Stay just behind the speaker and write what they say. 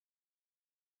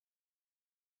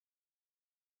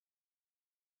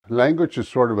Language is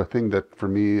sort of a thing that for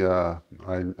me,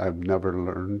 I've never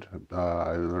learned.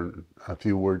 I learned a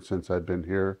few words since I've been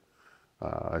here.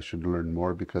 I should learn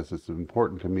more because it's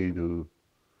important to me to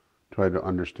try to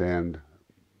understand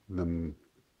the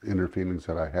inner feelings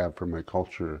that I have for my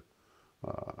culture.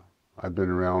 I've been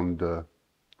around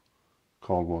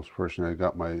Caldwell's person.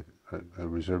 I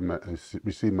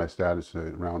received my status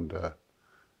around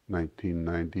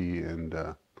 1990,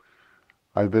 and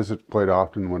I visit quite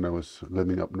often when I was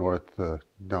living up north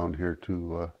down here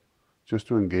to just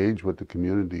to engage with the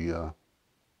community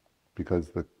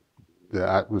because the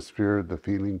atmosphere, the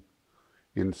feeling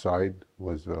inside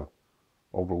was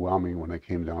overwhelming when I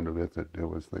came down to visit. It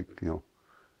was like,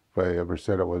 if I ever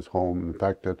said I was home, in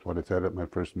fact, that's what I said at my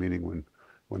first meeting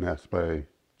when asked by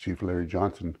Chief Larry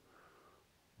Johnson,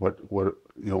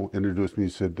 introduced me,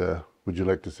 said, would you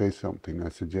like to say something? I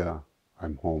said, yeah,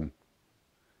 I'm home.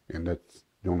 And that's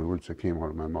the only words that came out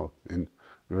of my mouth, and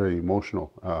very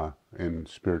emotional and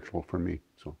spiritual for me.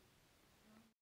 So.